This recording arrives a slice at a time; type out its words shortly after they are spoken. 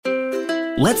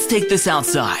Let's Take This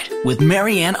Outside with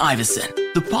Marianne Iveson,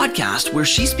 the podcast where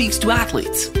she speaks to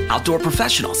athletes, outdoor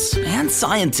professionals, and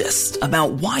scientists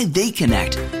about why they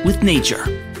connect with nature.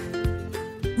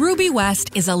 Ruby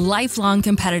West is a lifelong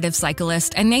competitive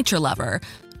cyclist and nature lover.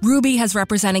 Ruby has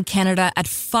represented Canada at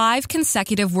 5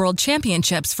 consecutive world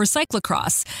championships for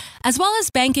cyclocross, as well as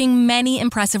banking many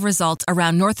impressive results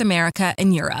around North America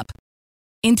and Europe.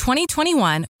 In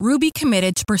 2021, Ruby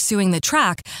committed to pursuing the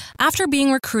track after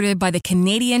being recruited by the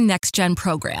Canadian Next Gen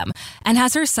program and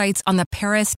has her sights on the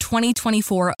Paris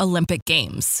 2024 Olympic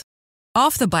Games.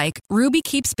 Off the bike, Ruby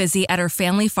keeps busy at her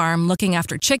family farm looking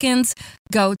after chickens,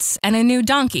 goats, and a new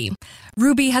donkey.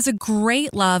 Ruby has a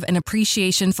great love and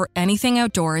appreciation for anything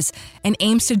outdoors and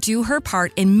aims to do her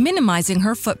part in minimizing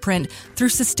her footprint through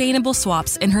sustainable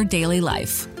swaps in her daily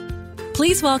life.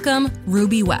 Please welcome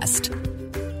Ruby West.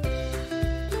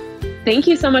 Thank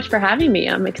you so much for having me.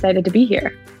 I'm excited to be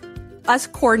here. Us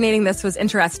coordinating this was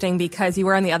interesting because you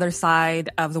were on the other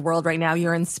side of the world right now.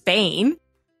 You're in Spain.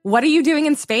 What are you doing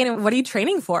in Spain and what are you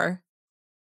training for?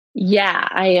 Yeah,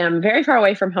 I am very far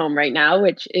away from home right now,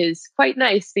 which is quite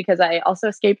nice because I also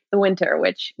escaped the winter,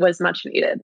 which was much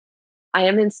needed. I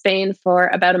am in Spain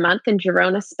for about a month in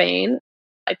Girona, Spain.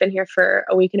 I've been here for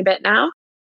a week and a bit now.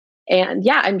 And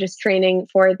yeah, I'm just training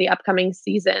for the upcoming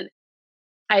season.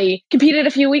 I competed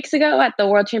a few weeks ago at the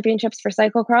World Championships for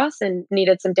Cyclocross and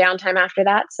needed some downtime after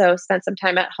that. So spent some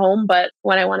time at home. But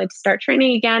when I wanted to start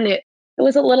training again, it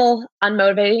was a little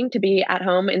unmotivating to be at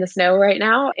home in the snow right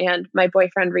now. And my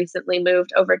boyfriend recently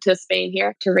moved over to Spain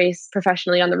here to race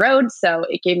professionally on the road. So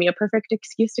it gave me a perfect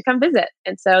excuse to come visit.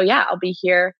 And so, yeah, I'll be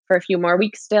here for a few more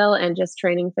weeks still and just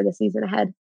training for the season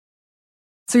ahead.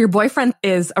 So your boyfriend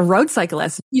is a road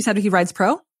cyclist. You said he rides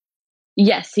pro?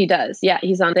 Yes, he does. Yeah,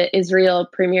 he's on the Israel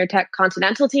Premier Tech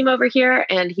Continental team over here,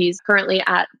 and he's currently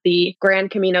at the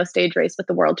Grand Camino stage race with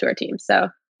the World Tour team. So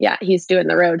yeah, he's doing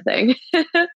the road thing.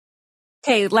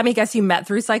 Okay, let me guess you met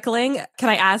through cycling. Can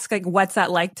I ask, what's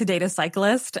that like to date a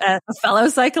cyclist, a fellow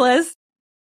cyclist?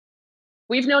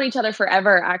 We've known each other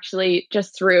forever, actually,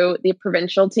 just through the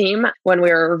provincial team when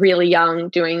we were really young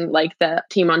doing the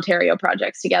Team Ontario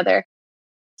projects together.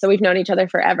 So we've known each other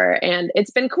forever and it's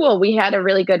been cool. We had a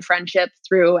really good friendship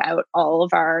throughout all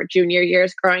of our junior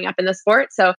years growing up in the sport.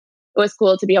 So it was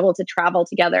cool to be able to travel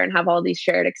together and have all these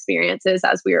shared experiences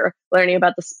as we were learning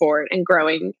about the sport and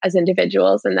growing as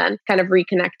individuals, and then kind of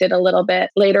reconnected a little bit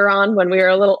later on when we were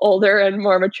a little older and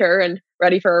more mature and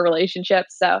ready for a relationship.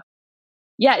 So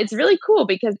yeah, it's really cool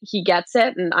because he gets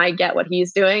it and I get what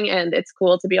he's doing. And it's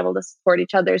cool to be able to support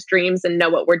each other's dreams and know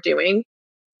what we're doing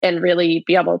and really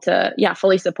be able to,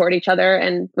 fully support each other.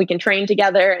 And we can train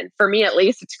together. And for me, at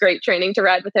least, it's great training to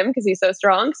ride with him because he's so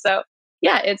strong. So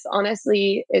yeah, it's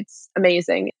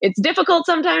amazing. It's difficult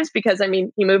sometimes because,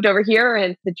 he moved over here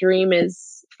and the dream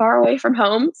is far away from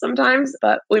home sometimes,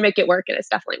 but we make it work and it's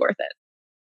definitely worth it.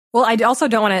 Well, I also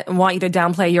don't want you to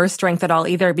downplay your strength at all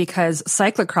either, because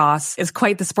cyclocross is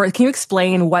quite the sport. Can you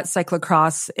explain what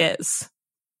cyclocross is?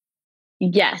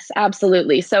 Yes,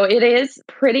 absolutely. So it is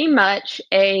pretty much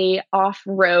a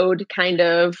off-road kind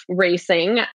of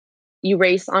racing. You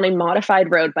race on a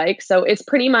modified road bike. So it's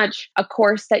pretty much a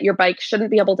course that your bike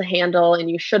shouldn't be able to handle and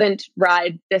you shouldn't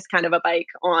ride this kind of a bike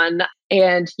on.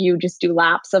 And you just do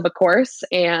laps of a course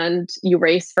and you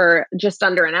race for just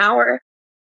under an hour.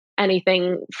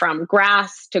 Anything from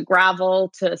grass to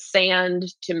gravel to sand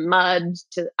to mud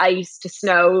to ice to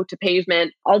snow to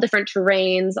pavement, all different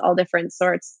terrains, all different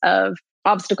sorts of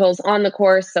obstacles on the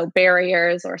course. So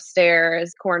barriers or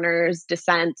stairs, corners,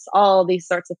 descents, all these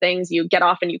sorts of things. You get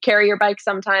off and you carry your bike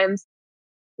sometimes.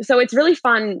 So it's really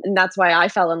fun. And that's why I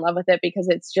fell in love with it, because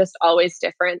it's just always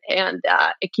different and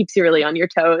it keeps you really on your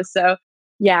toes. So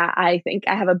yeah, I think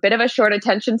I have a bit of a short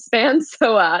attention span.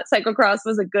 So cyclocross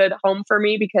was a good home for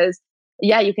me because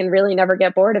you can really never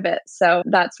get bored of it. So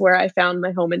that's where I found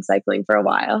my home in cycling for a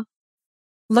while.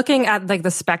 Looking at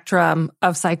the spectrum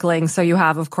of cycling, so you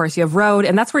have road,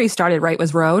 and that's where you started, right?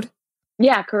 Was road?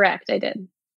 Yeah, correct. I did.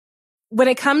 When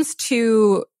it comes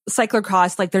to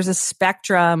cyclocross, there's a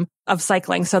spectrum of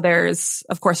cycling. So there's,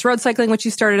 of course, road cycling, which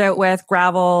you started out with,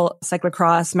 gravel,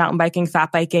 cyclocross, mountain biking,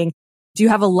 fat biking. Do you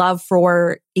have a love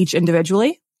for each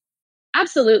individually?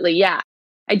 Absolutely. Yeah.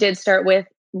 I did start with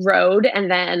road,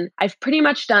 and then I've pretty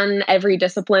much done every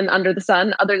discipline under the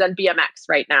sun other than BMX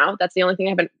right now. That's the only thing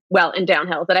in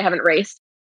downhill that I haven't raced.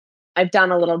 I've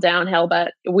done a little downhill,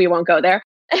 but we won't go there.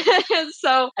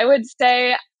 So I would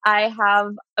say I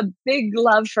have a big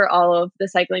love for all of the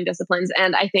cycling disciplines.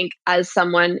 And I think as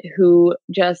someone who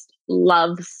just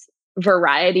loves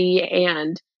variety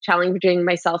and challenging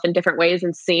myself in different ways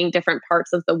and seeing different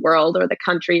parts of the world or the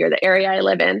country or the area I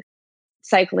live in,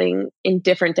 cycling in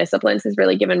different disciplines has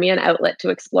really given me an outlet to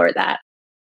explore that.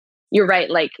 You're right.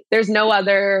 Like there's no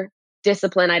other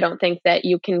discipline, I don't think, that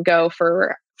you can go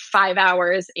for 5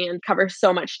 hours and cover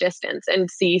so much distance and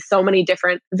see so many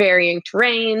different varying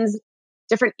terrains,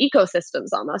 different ecosystems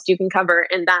almost you can cover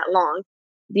in that long.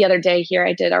 The other day here,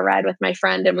 I did a ride with my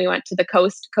friend and we went to the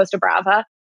Costa Brava.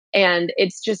 And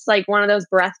it's just like one of those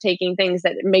breathtaking things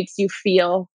that makes you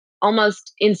feel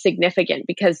almost insignificant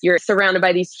because you're surrounded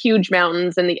by these huge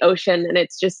mountains and the ocean. And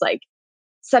it's just like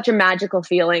such a magical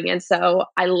feeling. And so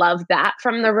I love that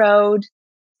from the road.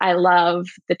 I love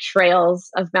the trails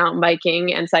of mountain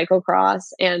biking and cyclocross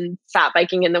and fat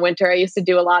biking in the winter. I used to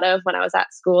do a lot of when I was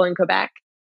at school in Quebec.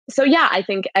 So yeah, I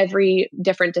think every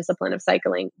different discipline of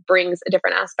cycling brings a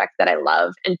different aspect that I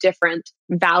love and different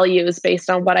values based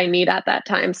on what I need at that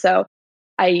time. So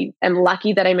I am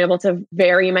lucky that I'm able to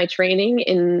vary my training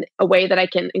in a way that I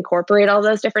can incorporate all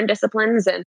those different disciplines.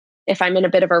 And if I'm in a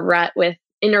bit of a rut with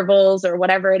intervals or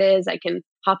whatever it is, I can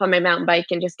hop on my mountain bike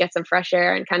and just get some fresh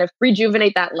air and kind of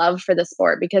rejuvenate that love for the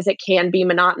sport because it can be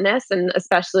monotonous. And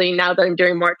especially now that I'm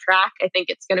doing more track, I think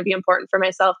it's going to be important for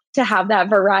myself to have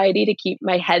that variety to keep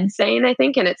my head sane, I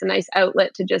think. And it's a nice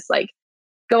outlet to just like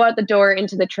go out the door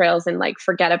into the trails and like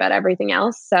forget about everything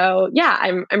else. So yeah,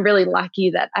 I'm really lucky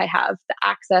that I have the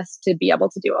access to be able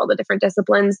to do all the different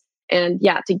disciplines and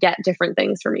yeah, to get different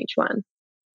things from each one.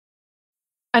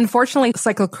 Unfortunately,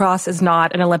 cyclocross is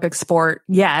not an Olympic sport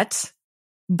yet,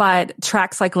 but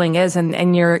track cycling is,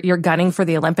 and you're gunning for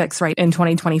the Olympics, right, in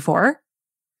 2024?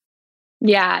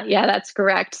 Yeah, that's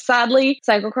correct. Sadly,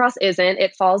 cyclocross isn't.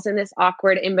 It falls in this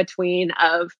awkward in between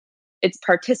of it's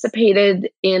participated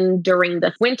in during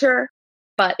the winter,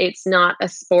 but it's not a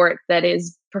sport that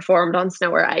is performed on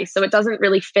snow or ice. So it doesn't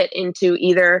really fit into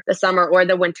either the summer or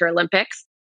the winter Olympics.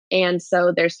 And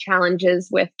so there's challenges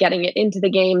with getting it into the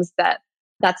games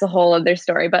that's a whole other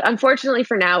story. But unfortunately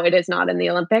for now, it is not in the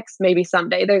Olympics. Maybe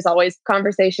someday. There's always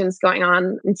conversations going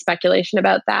on and speculation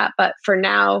about that. But for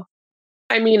now,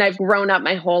 I mean, I've grown up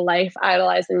my whole life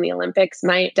idolizing the Olympics.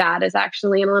 My dad is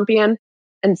actually an Olympian.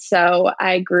 And so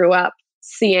I grew up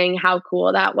seeing how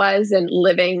cool that was and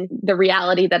living the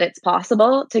reality that it's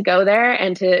possible to go there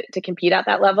and to compete at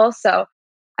that level. So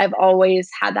I've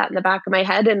always had that in the back of my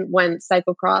head. And when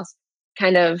cyclocross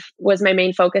kind of was my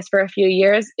main focus for a few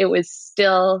years, it was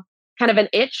still kind of an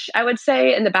itch, I would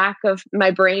say, in the back of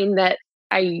my brain that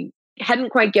I hadn't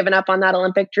quite given up on that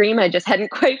Olympic dream. I just hadn't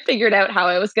quite figured out how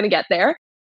I was going to get there.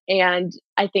 And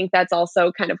I think that's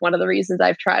also kind of one of the reasons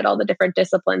I've tried all the different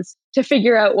disciplines to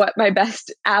figure out what my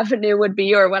best avenue would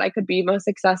be or what I could be most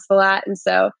successful at. And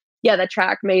so, yeah, the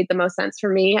track made the most sense for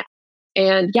me.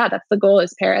 And yeah, that's the goal,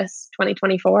 is Paris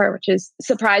 2024, which is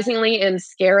surprisingly and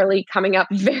scarily coming up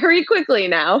very quickly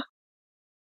now.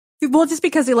 Well, just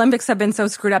because the Olympics have been so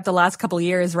screwed up the last couple of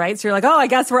years, right? So you're like, oh, I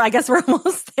guess we're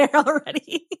almost there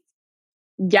already.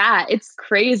 Yeah, it's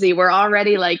crazy. We're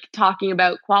already like talking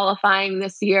about qualifying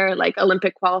this year, like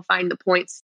Olympic qualifying, the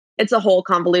points. It's a whole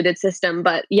convoluted system,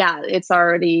 but yeah, it's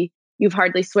already, you've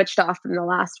hardly switched off from the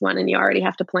last one and you already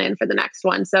have to plan for the next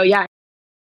one. So yeah,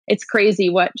 it's crazy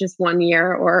what just 1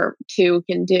 year or two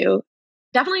can do.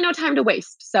 Definitely no time to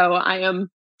waste. So I am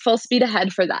full speed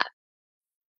ahead for that.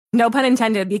 No pun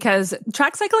intended, because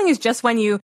track cycling is just when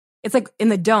it's like in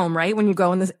the dome, right? When you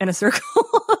go in a circle.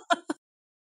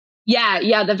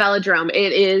 Yeah, the velodrome.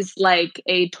 It is like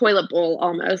a toilet bowl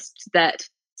almost that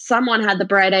someone had the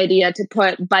bright idea to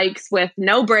put bikes with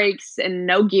no brakes and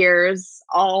no gears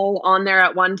all on there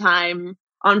at one time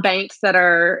on banks that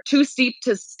are too steep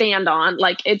to stand on.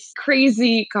 Like, it's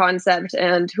crazy concept,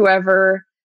 and whoever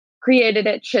created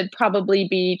it should probably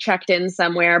be checked in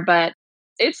somewhere, but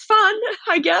it's fun,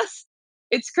 I guess.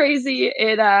 It's crazy.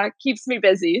 It keeps me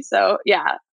busy. So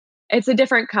yeah, it's a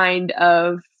different kind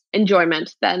of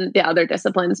enjoyment than the other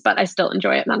disciplines, but I still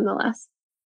enjoy it nonetheless.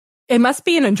 It must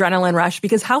be an adrenaline rush,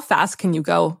 because how fast can you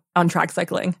go on track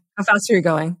cycling? How fast are you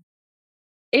going?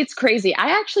 It's crazy.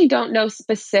 I actually don't know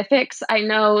specifics. I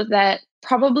know that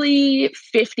probably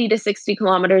 50 to 60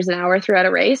 kilometers an hour throughout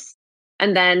a race.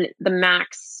 And then the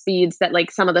max speeds that like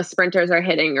some of the sprinters are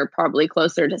hitting are probably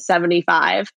closer to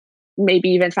 75, maybe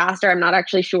even faster. I'm not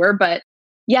actually sure. But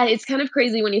yeah, it's kind of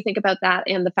crazy when you think about that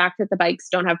and the fact that the bikes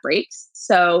don't have brakes.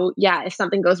 So yeah, if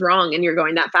something goes wrong and you're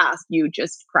going that fast, you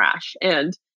just crash.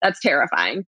 And that's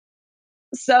terrifying.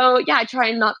 So yeah, I try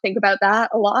and not think about that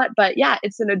a lot. But yeah,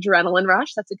 it's an adrenaline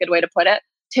rush. That's a good way to put it.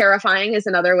 Terrifying is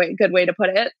another good way to put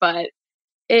it. But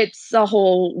it's a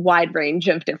whole wide range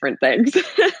of different things.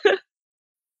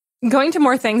 Going to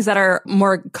more things that are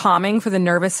more calming for the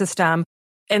nervous system.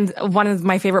 And one of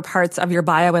my favorite parts of your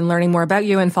bio and learning more about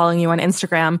you and following you on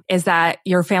Instagram is that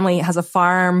your family has a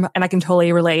farm, and I can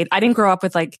totally relate. I didn't grow up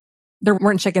with there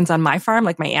weren't chickens on my farm,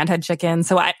 like my aunt had chickens.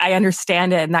 So I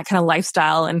understand it and that kind of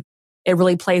lifestyle. And it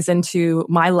really plays into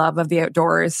my love of the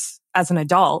outdoors as an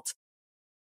adult.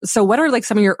 So what are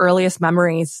some of your earliest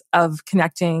memories of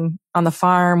connecting on the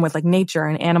farm with nature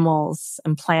and animals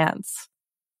and plants?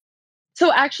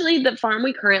 So actually the farm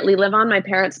we currently live on, my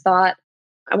parents bought,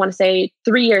 I want to say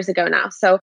 3 years ago now.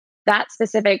 So that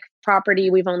specific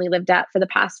property we've only lived at for the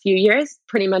past few years,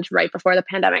 pretty much right before the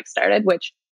pandemic started,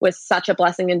 which was such a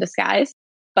blessing in disguise.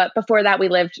 But before that, we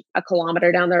lived a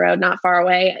kilometer down the road, not far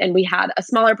away. And we had a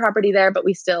smaller property there, but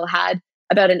we still had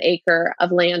about an acre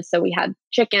of land. So we had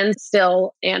chickens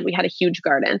still, and we had a huge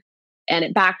garden, and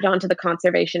it backed onto the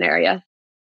conservation area.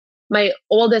 My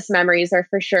oldest memories are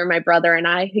for sure my brother and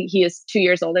I. He is 2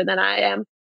 years older than I am.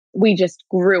 We just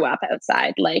grew up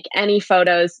outside. Any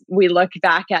photos we look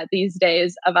back at these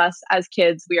days of us as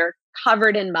kids, we are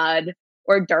covered in mud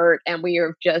or dirt, and we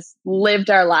have just lived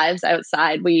our lives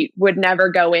outside. We would never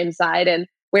go inside, and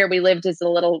where we lived is a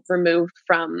little removed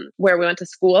from where we went to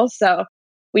school. So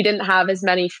we didn't have as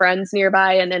many friends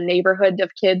nearby and a neighborhood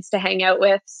of kids to hang out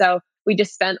with. So we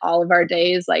just spent all of our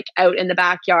days out in the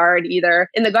backyard, either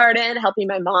in the garden, helping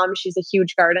my mom. She's a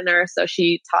huge gardener, so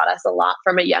she taught us a lot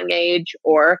from a young age,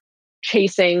 or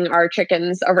chasing our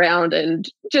chickens around and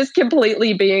just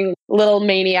completely being little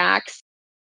maniacs.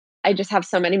 I just have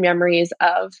so many memories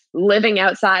of living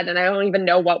outside, and I don't even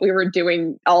know what we were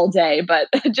doing all day, but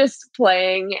just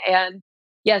playing. And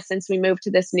yes, since we moved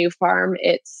to this new farm,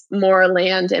 it's more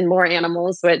land and more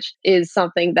animals, which is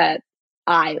something that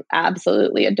I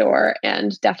absolutely adore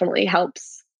and definitely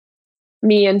helps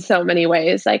me in so many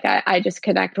ways. I just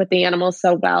connect with the animals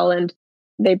so well, and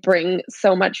they bring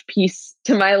so much peace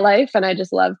to my life, and I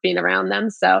just love being around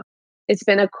them. So it's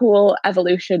been a cool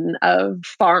evolution of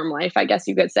farm life, I guess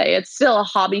you could say. It's still a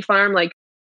hobby farm.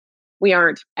 We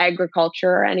aren't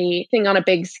agriculture or anything on a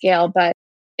big scale, but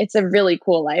it's a really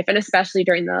cool life. And especially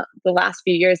during the last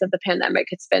few years of the pandemic,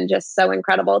 it's been just so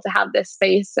incredible to have this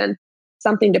space and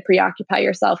something to preoccupy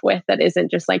yourself with that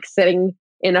isn't just sitting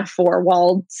in a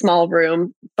 4-walled small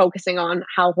room focusing on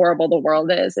how horrible the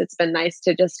world is. It's been nice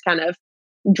to just kind of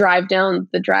drive down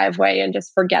the driveway and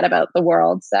just forget about the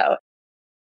world. So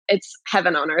it's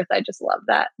heaven on earth. I just love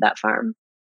that farm.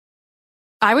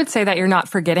 I would say that you're not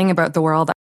forgetting about the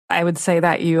world. I would say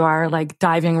that you are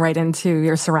diving right into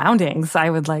your surroundings. I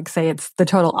would say it's the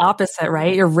total opposite,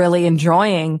 right? You're really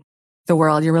enjoying the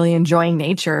world. You're really enjoying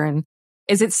nature. And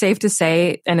is it safe to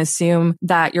say and assume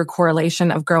that your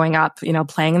correlation of growing up,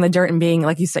 playing in the dirt and being,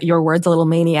 like you said, your words, a little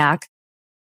maniac,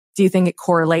 do you think it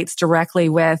correlates directly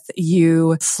with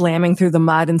you slamming through the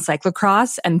mud in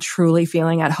cyclocross and truly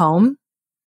feeling at home?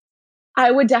 I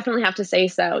would definitely have to say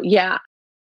so. Yeah.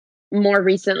 More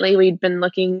recently, we'd been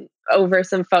looking over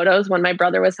some photos when my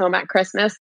brother was home at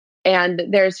Christmas, and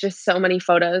there's just so many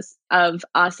photos of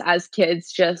us as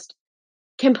kids just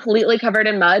completely covered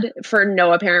in mud for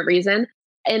no apparent reason.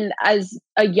 And as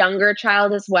a younger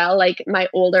child as well, my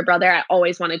older brother, I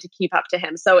always wanted to keep up to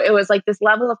him. So it was this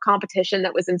level of competition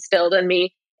that was instilled in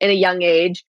me in a young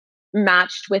age,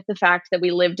 matched with the fact that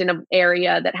we lived in an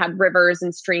area that had rivers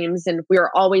and streams, and we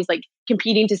were always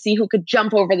competing to see who could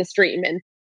jump over the stream. And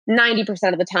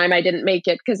 90% of the time I didn't make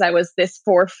it because I was this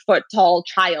 4-foot tall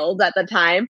child at the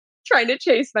time trying to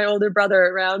chase my older brother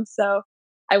around. So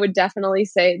I would definitely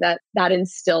say that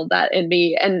instilled that in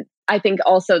me. And I think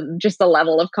also just the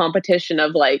level of competition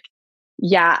of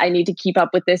I need to keep up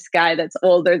with this guy that's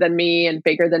older than me and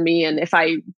bigger than me. And if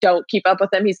I don't keep up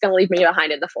with him, he's going to leave me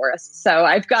behind in the forest. So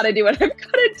I've got to do what I've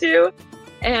got to do.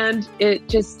 And it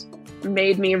just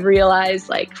made me realize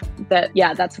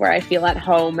that's where I feel at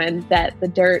home, and that the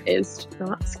dirt is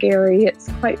not scary. It's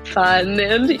quite fun.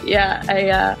 And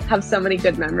I have so many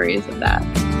good memories of that.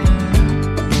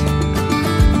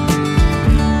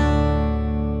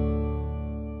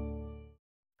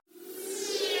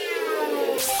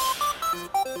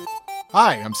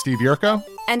 Hi, I'm Steve Yerko.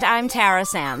 And I'm Tara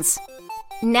Sands.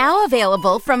 Now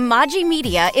available from Maji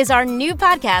Media is our new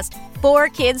podcast, 4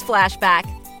 Kids Flashback.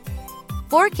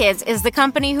 4 Kids is the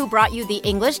company who brought you the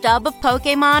English dub of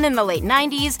Pokemon in the late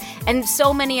 90s and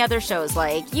so many other shows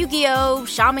like Yu-Gi-Oh!,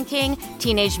 Shaman King,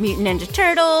 Teenage Mutant Ninja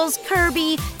Turtles,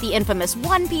 Kirby, the infamous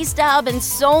One Piece dub, and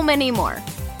so many more.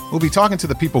 We'll be talking to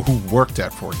the people who worked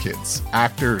at 4 Kids.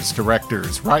 Actors,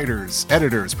 directors, writers,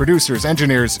 editors, producers,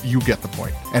 engineers, you get the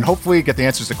point. And hopefully get the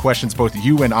answers to questions both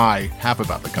you and I have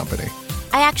about the company.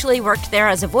 I actually worked there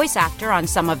as a voice actor on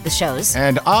some of the shows.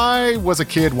 And I was a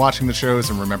kid watching the shows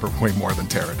and remember way more than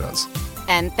Tara does.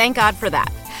 And thank God for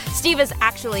that. Steve is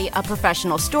actually a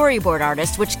professional storyboard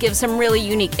artist, which gives some really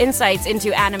unique insights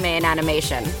into anime and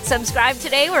animation. Subscribe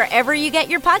today wherever you get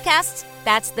your podcasts.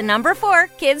 That's the number 4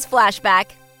 Kids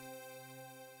Flashback.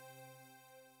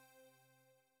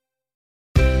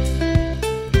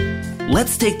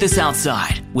 Let's take this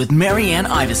outside with Marianne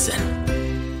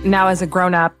Iveson. Now, as a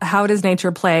grown-up, how does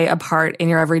nature play a part in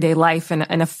your everyday life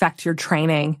and affect your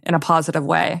training in a positive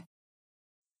way?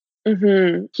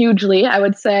 Hugely, I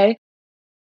would say.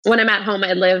 When I'm at home,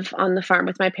 I live on the farm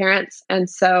with my parents. And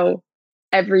so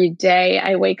every day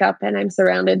I wake up and I'm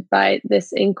surrounded by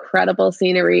this incredible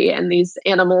scenery and these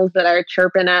animals that are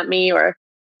chirping at me or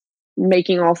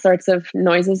making all sorts of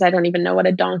noises. I don't even know what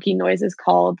a donkey noise is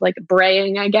called, like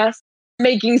braying, I guess,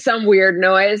 making some weird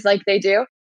noise like they do.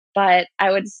 But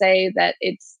I would say that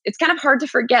it's kind of hard to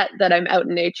forget that I'm out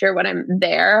in nature when I'm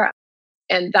there.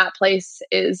 And that place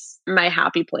is my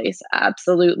happy place.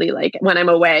 Absolutely. Like when I'm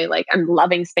away, like I'm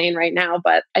loving Spain right now,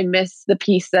 but I miss the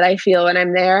peace that I feel when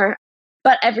I'm there.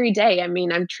 But every day, I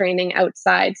mean, I'm training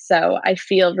outside. So I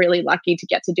feel really lucky to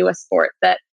get to do a sport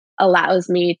that allows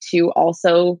me to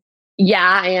also,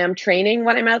 I am training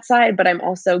when I'm outside, but I'm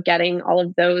also getting all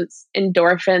of those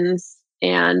endorphins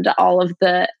and all of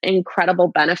the incredible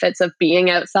benefits of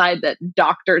being outside that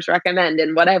doctors recommend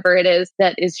and whatever it is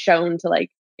that is shown to like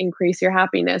increase your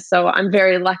happiness. So I'm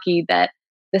very lucky that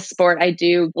the sport I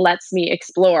do lets me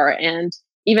explore. And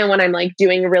even when I'm like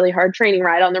doing a really hard training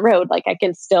ride on the road, like I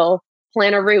can still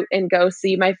plan a route and go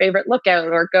see my favorite lookout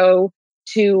or go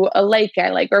to a lake I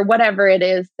like, or whatever it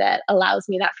is that allows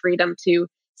me that freedom to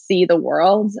see the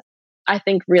world. I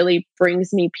think really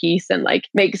brings me peace and like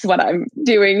makes what I'm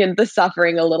doing and the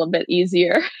suffering a little bit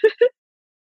easier.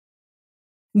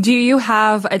 Do you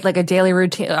have like a daily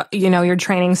routine? You're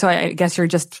training, so I guess you're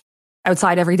just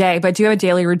outside every day, but do you have a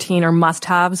daily routine or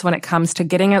must-haves when it comes to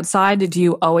getting outside? Do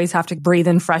you always have to breathe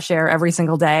in fresh air every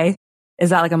single day? Is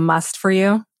that like a must for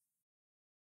you?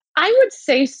 I would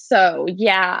say so.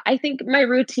 Yeah. I think my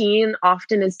routine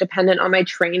often is dependent on my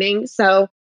training. So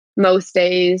most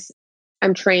days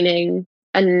I'm training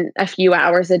a few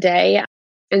hours a day.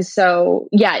 And so,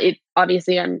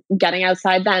 obviously I'm getting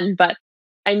outside then, but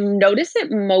I notice it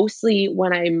mostly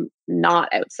when I'm not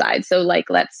outside. So like,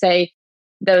 let's say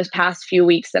those past few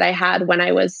weeks that I had when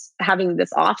I was having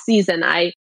this off season,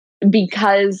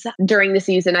 because during the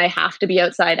season, I have to be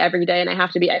outside every day and I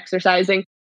have to be exercising.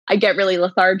 I get really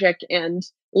lethargic and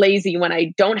lazy when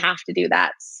I don't have to do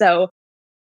that. So,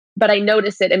 but I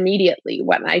notice it immediately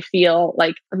when I feel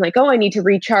like, I'm like, oh, I need to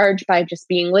recharge by just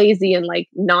being lazy and like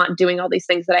not doing all these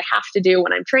things that I have to do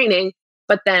when I'm training.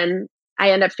 But then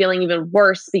I end up feeling even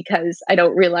worse because I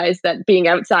don't realize that being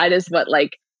outside is what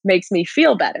like makes me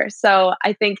feel better. So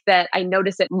I think that I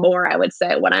notice it more, I would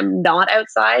say, when I'm not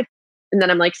outside. And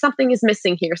then I'm like, something is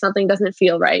missing here. Something doesn't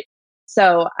feel right.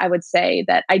 So I would say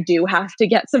that I do have to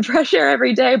get some fresh air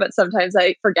every day, but sometimes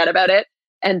I forget about it.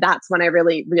 And that's when I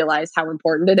really realize how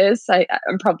important it is.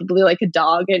 I'm probably like a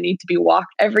dog. I need to be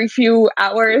walked every few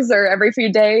hours or every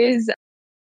few days.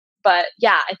 But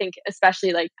yeah, I think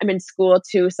especially like I'm in school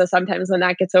too. So sometimes when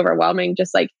that gets overwhelming,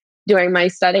 just like doing my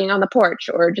studying on the porch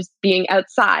or just being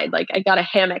outside. Like I got a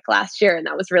hammock last year and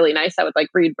that was really nice. I would like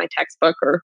read my textbook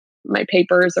or my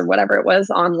papers or whatever it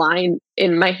was online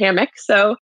in my hammock.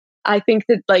 So I think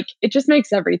that like it just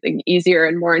makes everything easier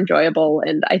and more enjoyable.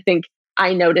 And I think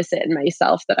I notice it in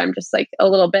myself that I'm just like a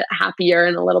little bit happier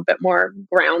and a little bit more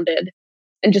grounded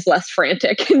and just less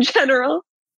frantic in general.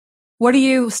 What are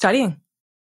you studying?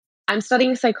 I'm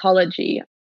studying psychology.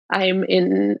 I'm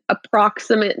in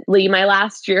approximately my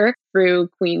last year through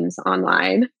Queen's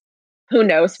Online. Who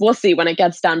knows? We'll see when it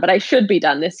gets done, but I should be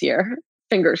done this year.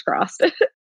 Fingers crossed.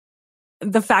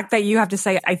 The fact that you have to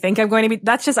say, I think I'm going to be,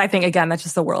 that's just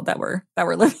the world that we're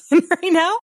living in right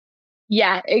now.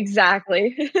 Yeah,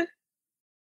 exactly.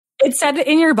 It said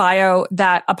in your bio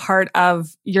that a part of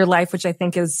your life, which I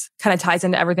think is kind of ties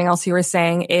into everything else you were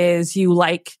saying, is you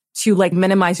like to like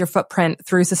minimize your footprint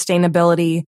through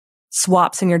sustainability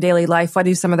swaps in your daily life. What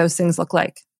do some of those things look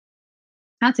like?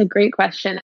 That's a great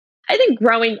question. I think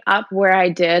growing up where I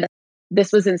did,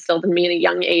 this was instilled in me at a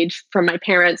young age from my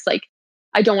parents. Like,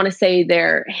 I don't want to say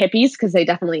they're hippies because they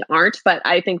definitely aren't, but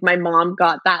I think my mom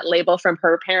got that label from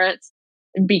her parents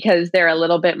because they're a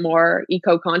little bit more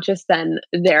eco-conscious than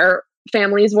their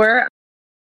families were.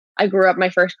 I grew up, my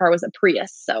first car was a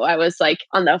Prius. So I was like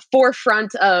on the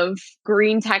forefront of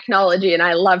green technology and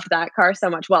I loved that car so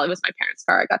much. Well, it was my parents'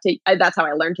 car. That's how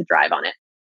I learned to drive on it.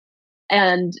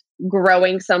 And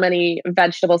growing so many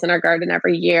vegetables in our garden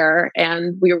every year.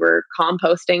 And we were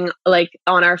composting like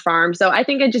on our farm. So I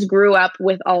think I just grew up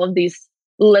with all of these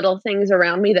little things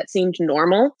around me that seemed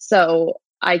normal. So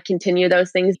I continue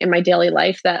those things in my daily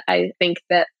life that I think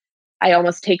that I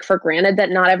almost take for granted that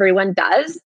not everyone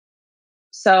does.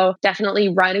 So definitely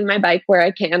riding my bike where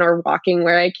I can or walking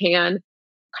where I can,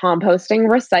 composting,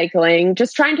 recycling,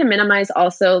 just trying to minimize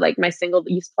also like my single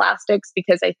use plastics,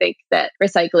 because I think that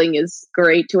recycling is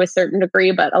great to a certain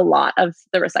degree, but a lot of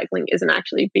the recycling isn't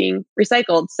actually being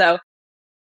recycled. So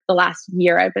the last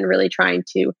year I've been really trying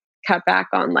to cut back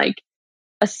on like,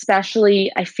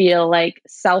 especially I feel like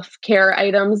self-care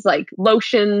items like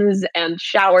lotions and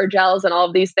shower gels and all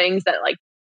of these things that like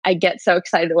I get so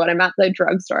excited when I'm at the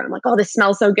drugstore. I'm like, oh, this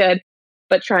smells so good.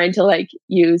 But trying to like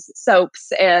use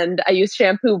soaps, and I use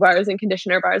shampoo bars and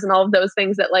conditioner bars and all of those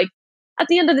things that like at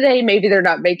the end of the day, maybe they're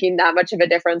not making that much of a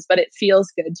difference, but it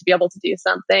feels good to be able to do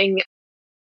something.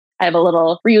 I have a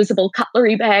little reusable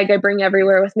cutlery bag I bring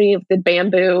everywhere with me with the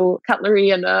bamboo cutlery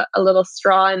and a little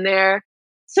straw in there.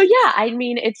 So yeah, I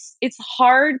mean, it's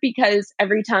hard because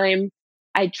every time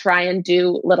I try and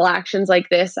do little actions like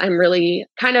this, I'm really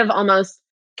kind of almost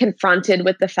confronted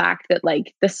with the fact that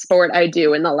like the sport I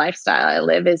do and the lifestyle I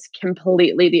live is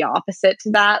completely the opposite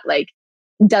to that. Like,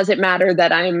 does it matter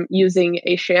that I'm using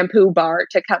a shampoo bar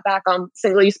to cut back on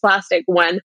single-use plastic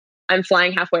when I'm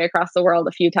flying halfway across the world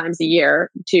a few times a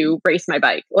year to race my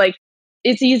bike? Like,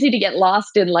 it's easy to get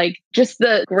lost in like just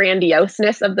the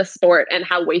grandioseness of the sport and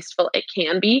how wasteful it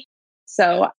can be.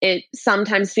 So it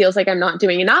sometimes feels like I'm not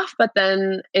doing enough, but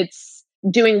then it's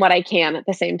doing what I can at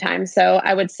the same time. So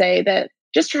I would say that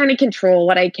just trying to control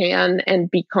what I can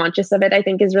and be conscious of it, I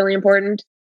think is really important.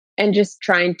 And just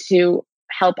trying to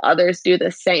help others do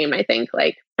the same. I think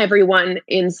like everyone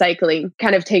in cycling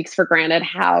kind of takes for granted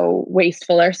how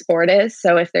wasteful our sport is.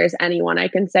 So if there's anyone I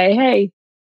can say, hey,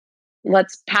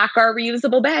 let's pack our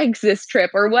reusable bags this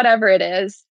trip or whatever it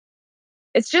is,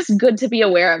 it's just good to be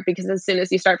aware of, because as soon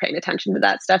as you start paying attention to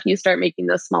that stuff, you start making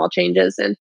those small changes.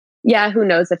 And yeah, who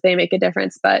knows if they make a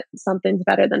difference, but something's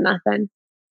better than nothing.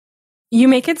 You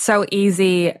make it so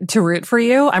easy to root for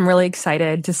you. I'm really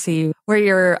excited to see where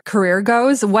your career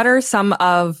goes. What are some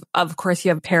of course, you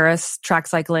have Paris track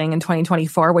cycling in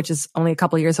 2024, which is only a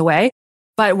couple of years away.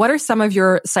 But what are some of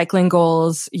your cycling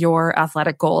goals, your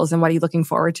athletic goals, and what are you looking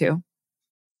forward to?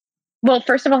 Well,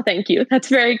 first of all, thank you. That's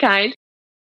very kind.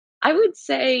 I would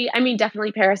say, I mean,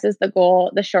 definitely Paris is the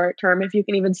goal, the short term, if you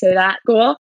can even say that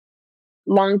goal.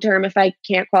 Long term, if I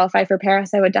can't qualify for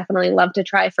Paris, I would definitely love to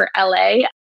try for LA.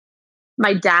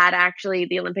 My dad, actually,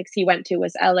 the Olympics he went to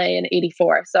was LA in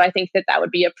 '84. So I think that that would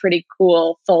be a pretty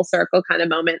cool full circle kind of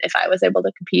moment if I was able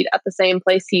to compete at the same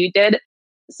place he did.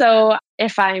 So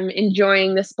if I'm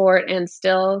enjoying the sport and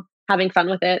still having fun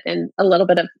with it and a little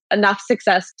bit of enough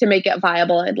success to make it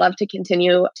viable, I'd love to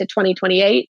continue to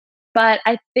 2028. But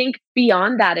I think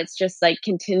beyond that, it's just like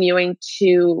continuing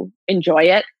to enjoy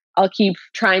it. I'll keep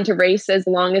trying to race as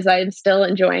long as I'm still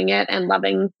enjoying it and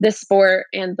loving the sport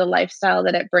and the lifestyle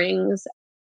that it brings.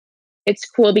 It's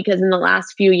cool because in the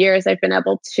last few years, I've been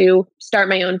able to start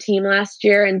my own team last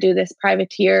year and do this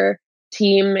privateer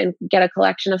team and get a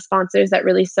collection of sponsors that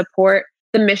really support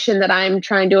the mission that I'm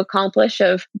trying to accomplish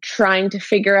of trying to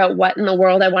figure out what in the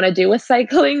world I want to do with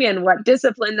cycling and what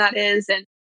discipline that is. And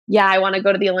yeah, I want to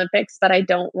go to the Olympics, but I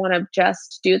don't want to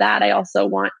just do that. I also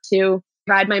want to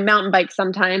ride my mountain bike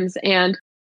sometimes and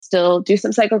still do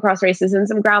some cyclocross races and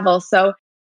some gravel. So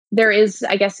there is,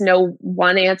 I guess, no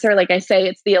one answer. Like I say,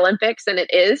 it's the Olympics, and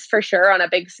it is for sure on a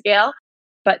big scale.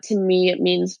 But to me, it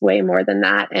means way more than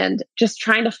that. And just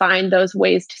trying to find those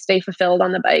ways to stay fulfilled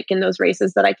on the bike in those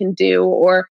races that I can do,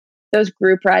 or those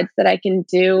group rides that I can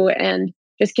do, and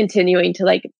just continuing to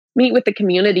like meet with the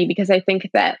community, because I think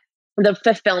that the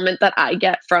fulfillment that I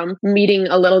get from meeting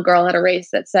a little girl at a race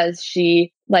that says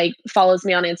she like follows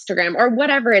me on Instagram or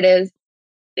whatever it is,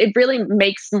 it really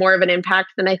makes more of an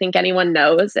impact than I think anyone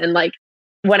knows. And like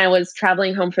when I was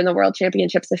traveling home from the World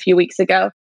Championships a few weeks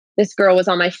ago, this girl was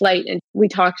on my flight and we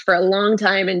talked for a long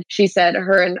time. And she said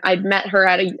I'd met her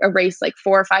at a race like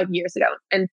 4 or 5 years ago.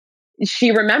 And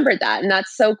she remembered that. And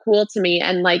that's so cool to me.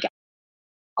 And like,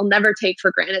 I'll never take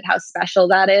for granted how special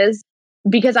that is,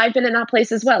 because I've been in that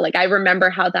place as well. Like I remember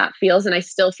how that feels, and I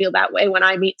still feel that way when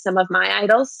I meet some of my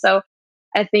idols. So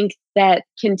I think that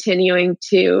continuing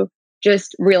to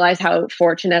just realize how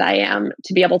fortunate I am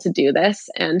to be able to do this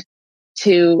and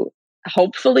to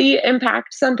hopefully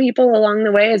impact some people along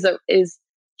the way is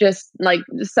just like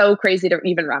so crazy to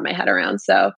even wrap my head around.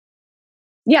 So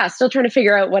yeah, still trying to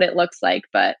figure out what it looks like,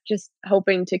 but just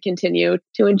hoping to continue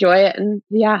to enjoy it and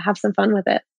yeah, have some fun with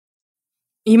it.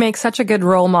 You make such a good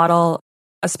role model,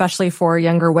 especially for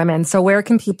younger women. So where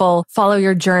can people follow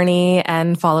your journey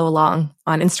and follow along?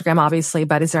 On Instagram, obviously,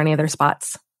 but is there any other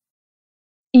spots?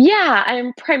 Yeah,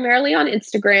 I'm primarily on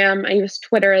Instagram. I use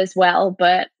Twitter as well,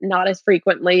 but not as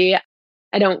frequently.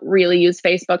 I don't really use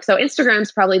Facebook. So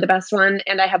Instagram's probably the best one.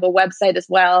 And I have a website as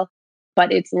well,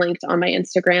 but it's linked on my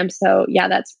Instagram. So yeah,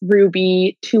 that's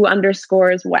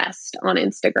Ruby2_West on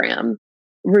Instagram.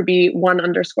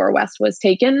 Ruby1_West was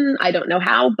taken. I don't know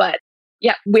how, but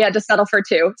yeah, we had to settle for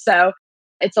 2. So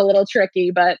it's a little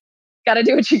tricky, but got to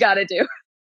do what you got to do.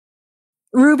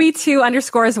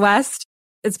 Ruby2_West.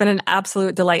 It's been an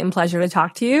absolute delight and pleasure to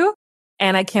talk to you.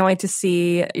 And I can't wait to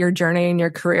see your journey and your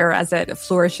career as it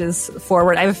flourishes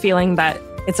forward. I have a feeling that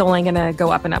it's only going to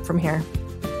go up and up from here.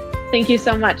 Thank you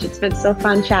so much. It's been so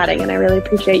fun chatting, and I really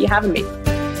appreciate you having me.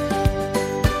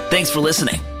 Thanks for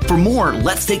listening. For more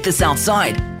Let's Take This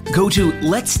Outside, go to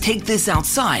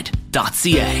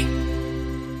letstakethisoutside.ca.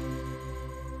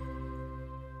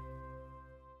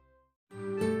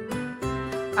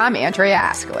 I'm Andrea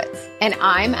Askowitz. And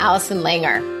I'm Allison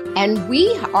Langer. And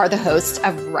we are the hosts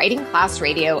of Writing Class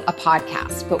Radio, a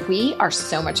podcast, but we are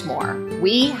so much more.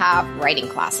 We have writing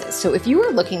classes. So if you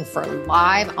are looking for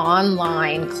live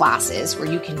online classes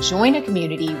where you can join a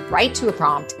community, write to a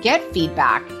prompt, get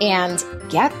feedback, and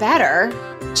get better,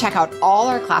 check out all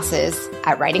our classes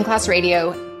at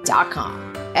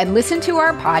writingclassradio.com. And listen to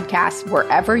our podcast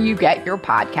wherever you get your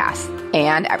podcasts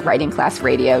and at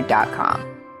writingclassradio.com.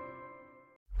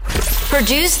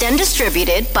 Produced and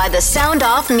distributed by the Sound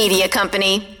Off Media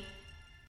Company.